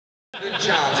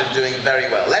chance of doing very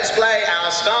well. Let's play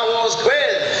our Star Wars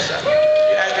quiz.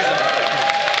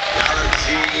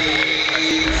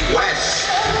 Galaxy question.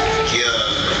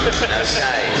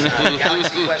 Okay, so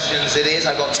Galaxy questions it is.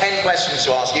 I've got 10 questions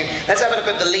to ask you. Let's have a look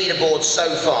at the leaderboard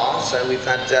so far. So we've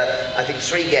had, I think,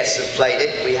 3 guests have played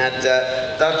it. We had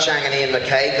Doug Chang and Ian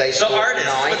McCabe. They scored 9. The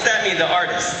artists. What's that mean, the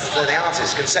artists? So the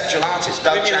artists, conceptual artists.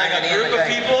 Doug Chang and Ian McCabe. Like a group of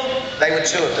people? They were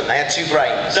 2 of them. They had 2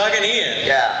 brains. Doug and Ian?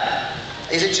 Yeah.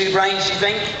 Is it 2 brains, do you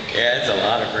think? Yeah, it's a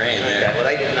lot of brain there. Okay, well,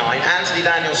 they did 9. Anthony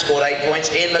Daniels scored 8 points.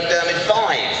 Ian McDermott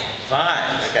 5.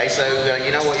 5. Okay, so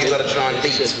you know what you've got to try and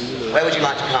beat. Where would you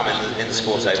like to come in the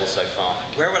score table so far?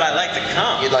 Where would I like to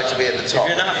come? You'd like to be at the top. If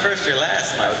you're not first, you're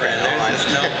last, my friend. There's just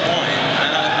no point.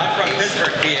 I'm from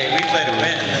Pittsburgh, PA. We play to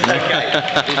win. Okay.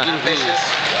 Ambitious.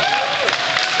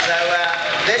 So,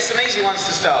 there's some easy ones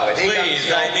to start with.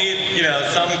 Please, I need,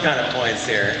 some kind of points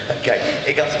here. Okay,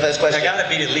 here comes the first question. I got to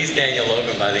beat at least Daniel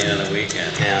Logan by the end of the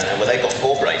weekend. Yeah, well, they've got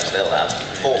 4 brains, they'll have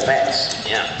 4 pets.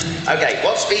 Yeah. Okay,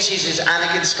 what species is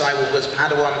Anakin Skywalker's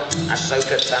Padawan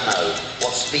Ahsoka Tano?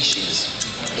 What species?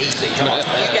 Easy, come on. You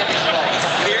get this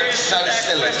right. Seriously, so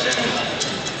silly.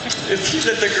 She's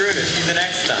at the Gruta, she's an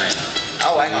Eckstein.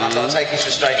 Oh, hang on, I've got to take his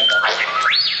restraining order.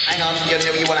 Hang on, you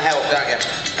want to help, don't you?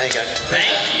 There you go.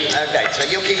 Thank you. Okay, so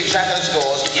you're keeping track of the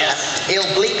scores. Yes. He'll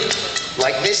bleep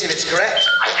like this if it's correct,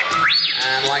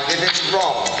 and like this if it's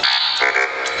wrong.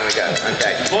 There we go,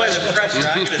 okay. Boy, the pressure,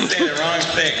 I'm going to say the wrong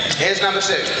thing. Here's number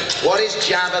 2. What is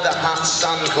Jabba the Hutt's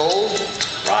son called?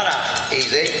 Rada.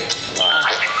 Easy.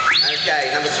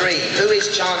 Okay, number 3. Who is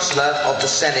Chancellor of the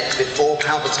Senate before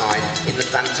Palpatine in The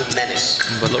Phantom Menace?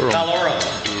 Valorum.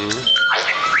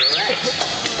 Correct.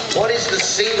 What is the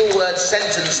single-word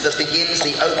sentence that begins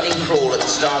the opening crawl at the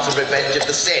start of Revenge of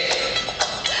the Sith?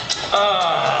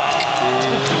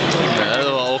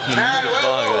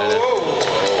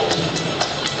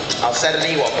 I'll set an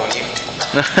Ewok on you.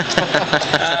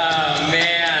 Oh,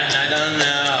 man, I don't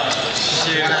know.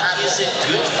 Shoot. What is it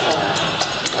good for?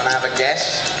 Want to have a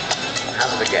guess?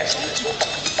 Have a guess.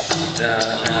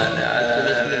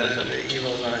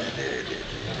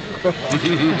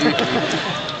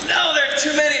 No, there are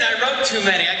too many, and I wrote too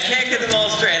many. I can't get them all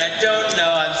straight. I don't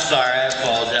know. I'm sorry. I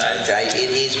apologize. Okay,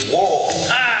 it is war.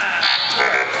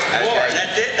 Okay. War.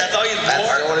 That's it? That's all you war? That's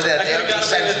all it is. I could have got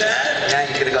away with that? Yeah,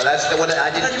 you could have got. That's the one I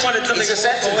did. I just wanted something. It's a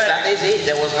sentence. That is it.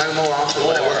 There was no more after.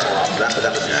 Well, there was more after that, but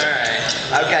that was it. All right.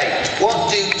 Okay. What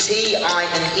do T, I,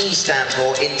 and E stand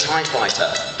for in TIE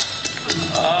Fighter?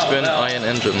 Twin iron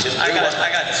engine. I got 2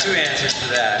 answers to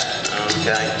that.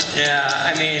 Okay. Yeah,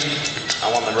 I mean, I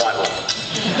want the right one.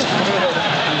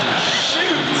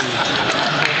 shoot.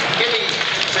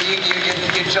 So you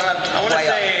try to I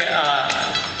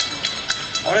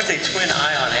want to say twin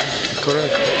ion engine.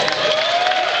 Correct.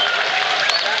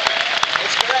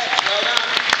 It's correct. Well done.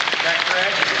 Is that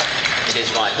correct? It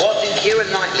is right. What do Keira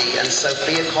Knightley and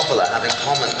Sophia Coppola have in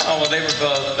common? Oh, well, they were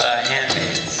both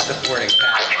handmaids, supporting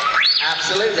cast.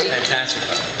 Absolutely. Fantastic.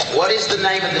 What is the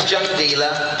name of the junk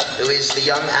dealer who is the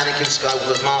young Anakin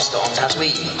Skywalker's master on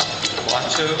Tatooine?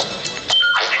 Watu.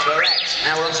 Correct.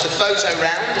 Now we're on to the photo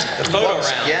round. The photo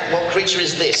round? Yeah. What creature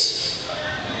is this?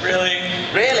 Really?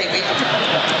 Really?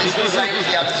 This is the same as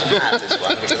the others have had, this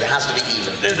one, because it has to be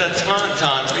even. There's a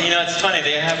tauntaun, but it's funny,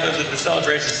 they have those at the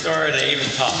Celebration store, they even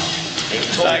talk.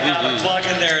 So I got a plug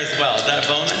in there as well. Is that a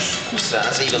bonus? So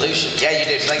that's evolution. Yeah, you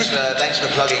do. Thanks for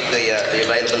plugging the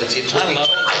availability of talking. I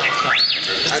love it.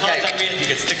 Okay. I mean, if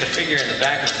you could stick the figure in the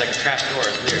back, it's like a trap door.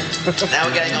 It's weird. Now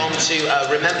we're going on to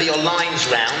Remember Your Lines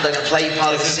round. I'm going to play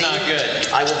part of the scene. This is not good.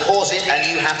 I will pause it and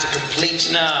you have to complete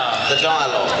the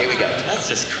dialogue. Here we go. That's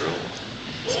just cruel.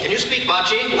 Can you speak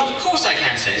Bachi? Of course I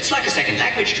can, sir. It's like a second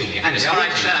language to me. I'm all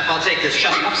right, shut up. I'll take this.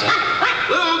 Shut up, sir.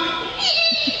 Luke!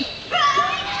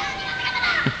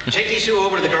 Take these 2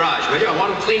 over to the garage, will you? I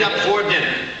want them cleaned up before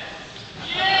dinner.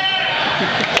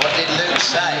 What did Luke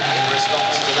say in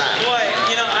response to that? Boy,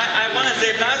 I want to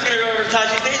say, if I was going to go over to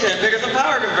Tashi Station and pick up some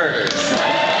power converters.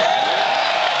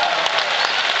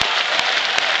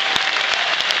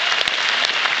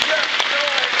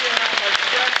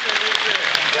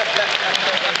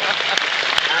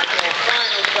 And your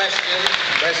final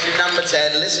question number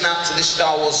 10. Listen up to this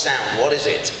Star Wars sound. What is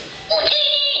it?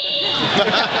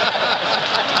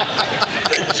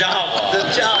 The Jawa. The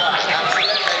Jawa.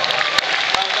 Absolutely.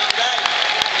 Well done, Dave.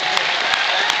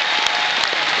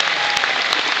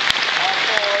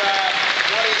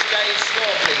 What is Dave's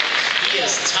score, please? He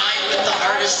is tied with the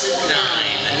artist at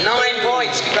 9. 9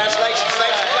 points. Congratulations.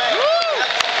 Thanks for playing.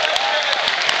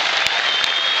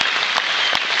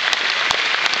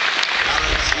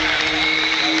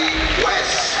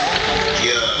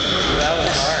 That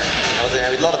was hard.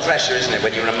 A lot of of pressure, isn't it,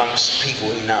 when you're amongst people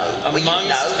who know? Amongst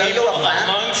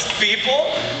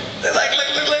people? They're like,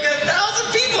 look at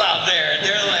 1,000 people out there. And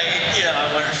they're like, you know,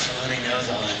 I wonder if Filoni knows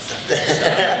all that stuff.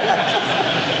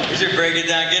 We should break it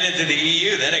down, get into the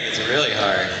EU, then it gets really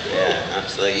hard. Yeah,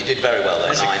 absolutely. You did very well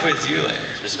there. I should quiz you later.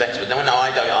 Respectable. No,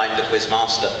 I don't. I'm the quiz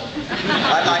master.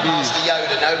 I'm like Master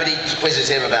Yoda. Nobody quizzes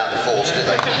him about the Force, do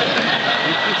they?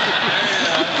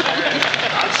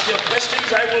 Answer your questions,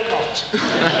 I will not.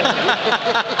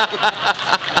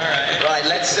 All right. Right,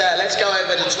 let's go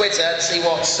over to Twitter and see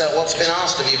what's been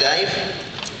asked of you, Dave.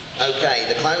 Okay,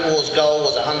 the Clone Wars goal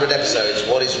was 100 episodes.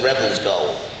 What is Rebels'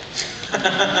 goal?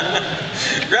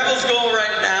 Rebels' goal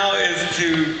right now is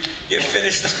to get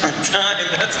finished on time.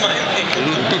 That's my main goal.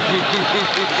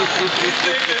 These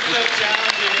things are so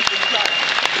challenging at the start.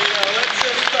 You know, let's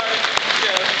just start, you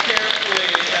know, carefully.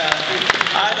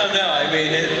 I don't know. I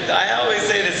mean, I always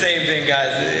say the same thing,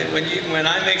 guys. When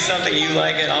I make something you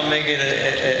like it, I'll make it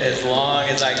as long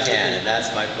as I can, and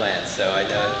that's my plan. So I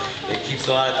know it keeps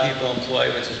a lot of people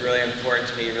employed, which is really important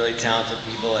to me. Really talented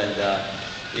people, and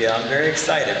yeah, I'm very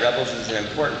excited. Rebels is an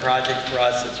important project for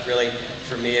us. It's really,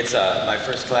 for me, it's my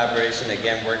first collaboration,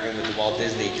 again, working with the Walt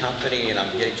Disney Company, and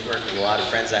I'm getting to work with a lot of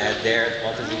friends I had there at the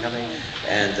Walt Disney Company,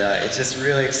 and it's just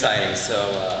really exciting.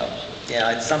 So,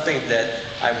 yeah, it's something that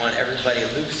I want everybody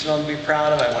at Lucasfilm to be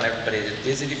proud of. I want everybody at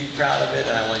Disney to be proud of it,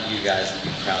 and I want you guys to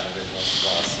be proud of it most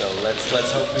of all. So let's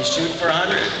hope we shoot for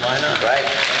 100. Why not? Right.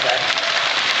 Okay.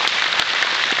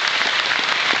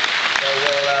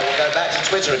 We'll go back to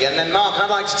Twitter again. Then, Mark, I'd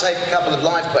like to take a couple of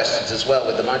live questions as well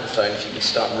with the microphone, if you can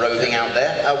start roving out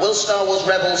there. Will Star Wars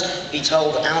Rebels be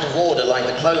told out of order like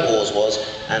the Clone Wars was,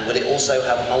 and will it also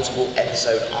have multiple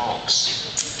episode arcs?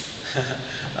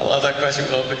 I love that question.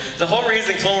 The whole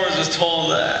reason Clone Wars was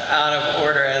told out of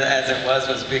order as it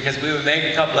was because we would make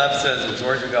a couple episodes and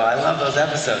George would go, I love those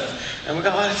episodes. And we'd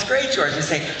go, oh, that's great, George. And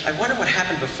he'd say, I wonder what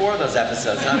happened before those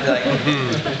episodes. And I'd be like,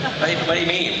 what do you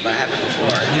mean, what happened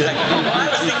before? And he's like, well, I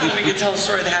was thinking we could tell a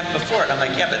story that happened before it. And I'm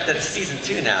like, yeah, but that's season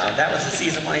 2 now. That was the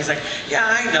season 1. He's like, yeah,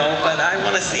 I know, but I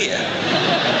want to see it.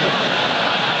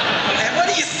 And what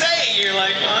do you say? You're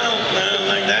like, well, I don't know,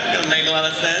 like that doesn't make a lot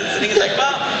of sense. And he's like,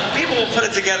 well, people will put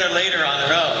it together later on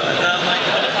their own. And I'm like,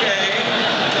 okay.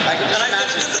 And I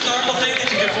said, is this a normal thing that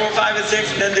you do 4, 5, and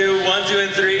 6, and then do 1, 2,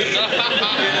 and 3? You know,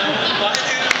 why do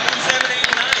 7, 8,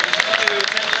 and 9? You do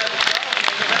 10, 11, 12,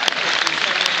 and go back and do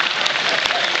 7,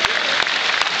 8,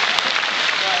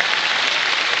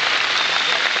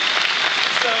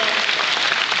 9. So,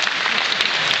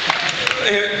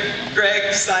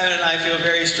 Greg, Simon, and I feel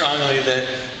very strongly that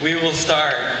we will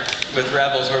start with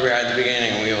Rebels where we are at the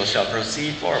beginning, and we shall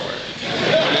proceed forward.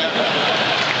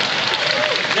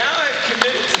 Now I've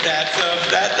committed to that, so if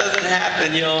that doesn't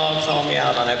happen, you'll all call me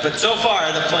out on it. But so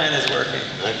far, the plan is working.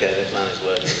 Okay, the plan is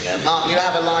working. Mark, you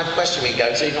have a live question we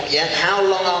can go to, not yet. How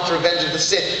long after Revenge of the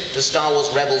Sith does Star Wars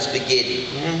Rebels begin?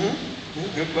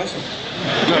 Good question.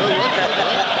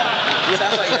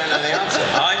 Sounds like you don't know the answer.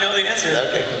 Oh, I know the answer.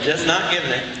 Okay. Just not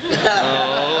giving it.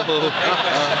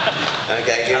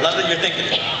 Okay, good. I love that you're thinking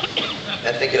it.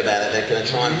 They're thinking about it. They're going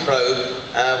to try and probe.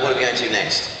 What are we going to do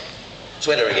next?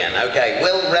 Twitter again. Okay.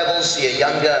 Will Rebels see a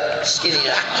younger,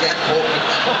 skinnier Jet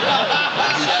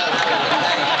Hawkins?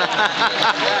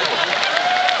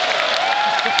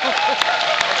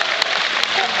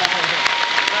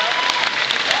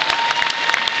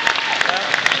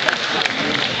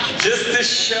 Just to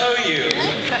show you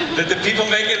that the people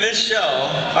making this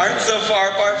show aren't so far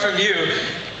apart from you,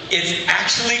 it's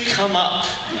actually come up.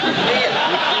 I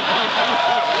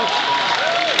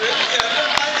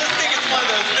just think it's one of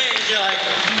those things, you're like,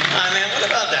 oh man, what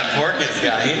about that Porkins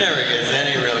guy? He never gets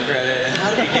any real credit.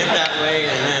 How did he get that way?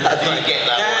 And then that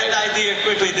idea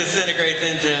quickly disintegrates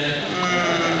into,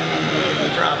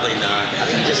 probably not. I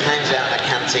think he just hangs out in a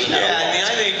cantina. Yeah, I mean,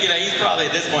 I think, you know, he's probably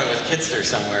at this point with Kitster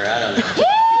somewhere. I don't know.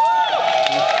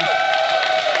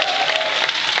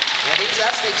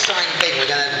 That's the exciting thing. We're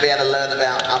going to be able to learn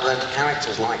about other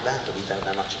characters like that we don't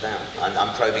know much about.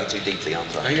 I'm probing too deeply,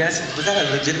 aren't I? Are you asking, was that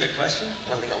a legitimate question?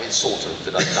 Well, I mean, sort of,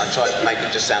 but I tried to make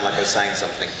it just sound like I was saying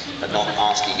something, but not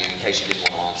asking you in case you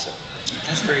didn't want to answer.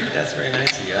 That's very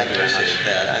nice of you. I appreciate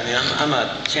that. I mean, I'm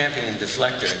a champion and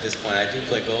deflector at this point. I do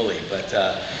play goalie, but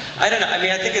I don't know. I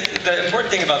mean, I think the important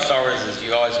thing about Star Wars is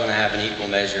you always want to have an equal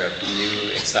measure of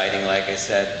new, exciting, like I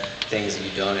said, things that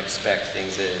you don't expect,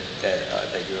 things that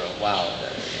you're, oh, wow,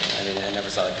 I never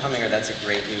saw that coming, or that's a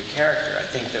great new character. I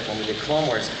think that when we did Clone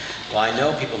Wars, well, I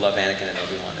know people love Anakin and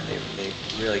Obi-Wan, and they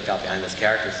really got behind those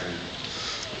characters. And,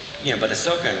 you know, but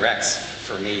Ahsoka and Rex,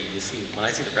 for me, you see, when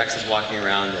I see the Rexes walking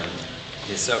around and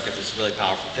Ahsoka, it's this really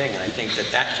powerful thing, and I think that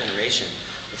that generation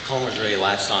if Clone Wars really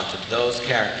latched onto those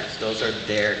characters, those are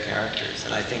their characters.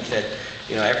 And I think that,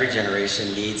 you know, every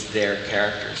generation needs their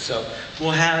characters. So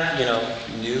we'll have, you know,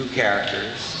 new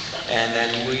characters, and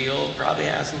then we'll probably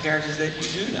have some characters that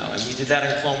you do know. And we did that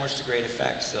in Clone Wars to great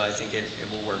effect, so I think it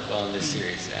will work well in this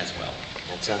series as well.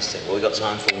 Fantastic. Well, we've got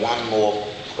time for one more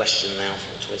question now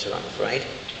from Twitter, I'm afraid.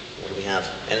 What do we have?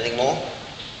 Anything more?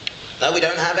 No, we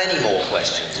don't have any more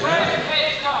questions.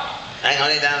 Hang on,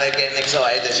 now they're getting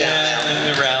excited. They're shouting now.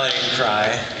 And the rallying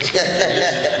cry.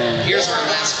 Here's our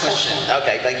last question.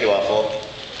 Okay, thank you, R4.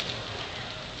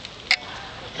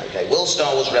 Okay, will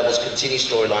Star Wars Rebels continue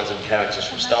storylines and characters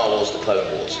from Star Wars The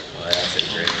Clone Wars? Well, that's a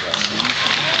great question.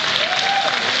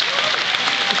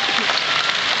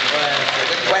 Well, it's a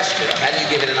good question. Can you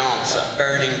give it an answer?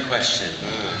 Burning question.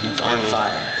 It's on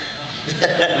fire.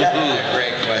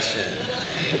 Great question.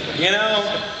 You know,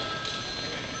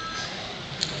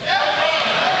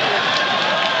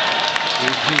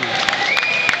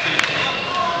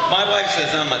 my wife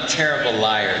says I'm a terrible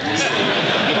liar. Just so you know.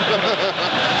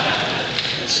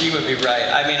 And she would be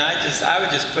right. I mean, I would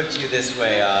just put you this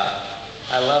way.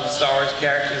 I love Star Wars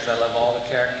characters. I love all the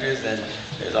characters, and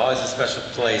there's always a special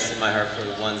place in my heart for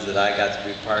the ones that I got to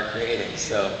be part of creating.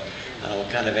 So I don't know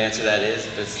what kind of answer that is,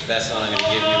 but it's the best one I'm going to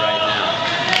give you right now.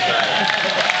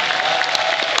 Right.